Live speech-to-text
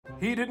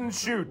he didn't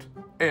shoot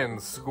and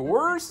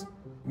scores?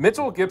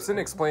 Mitchell Gibson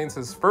explains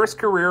his first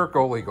career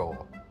goalie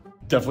goal.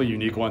 Definitely a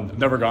unique one.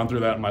 Never gone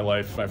through that in my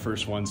life, my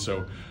first one.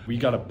 So we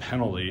got a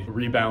penalty. A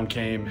rebound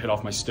came, hit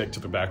off my stick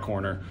to the back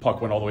corner. Puck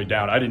went all the way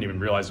down. I didn't even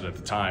realize it at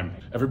the time.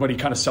 Everybody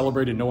kind of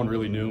celebrated. No one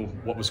really knew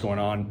what was going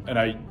on. And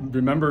I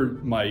remember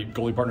my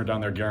goalie partner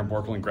down there, Garen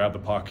Borkland, grabbed the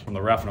puck from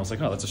the ref, and I was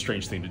like, oh, that's a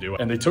strange thing to do.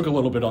 And they took a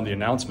little bit on the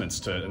announcements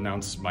to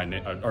announce my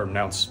name, or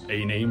announce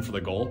a name for the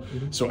goal.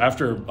 So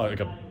after like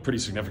a pretty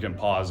significant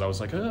pause, I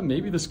was like,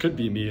 maybe this could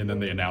be me. And then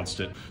they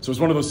announced it. So it was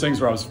one of those things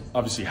where I was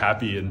obviously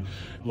happy and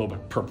a little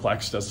bit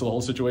perplexed as to the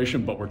whole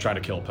situation, but we're trying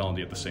to kill a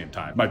penalty at the same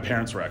time. My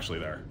parents were actually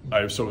there.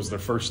 So it was the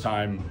first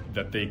time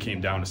that they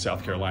came down to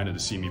South Carolina to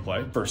see me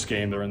play. First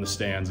game, they're in the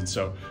stands, and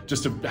so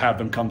just to have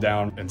them come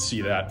down and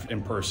see that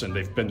in person,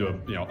 they've been to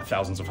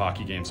thousands of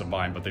hockey games of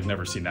mine, but they've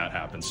never seen that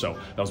happen. So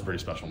that was a pretty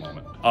special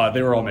moment.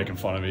 They were all making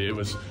fun of me. It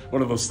was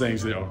one of those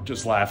things,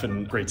 just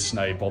laughing, great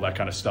snipe, all that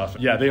kind of stuff.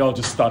 Yeah, they all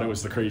just thought it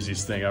was the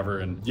craziest thing ever,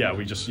 and yeah,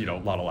 we just, a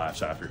lot of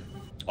laughs after.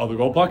 Oh, the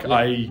goal puck? Yeah.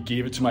 I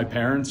gave it to my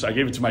parents. I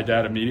gave it to my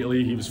dad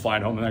immediately. He was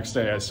flying home the next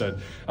day. I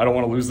said, I don't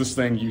want to lose this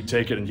thing. You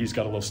take it. And he's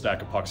got a little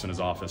stack of pucks in his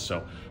office.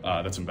 So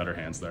that's in better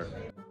hands there.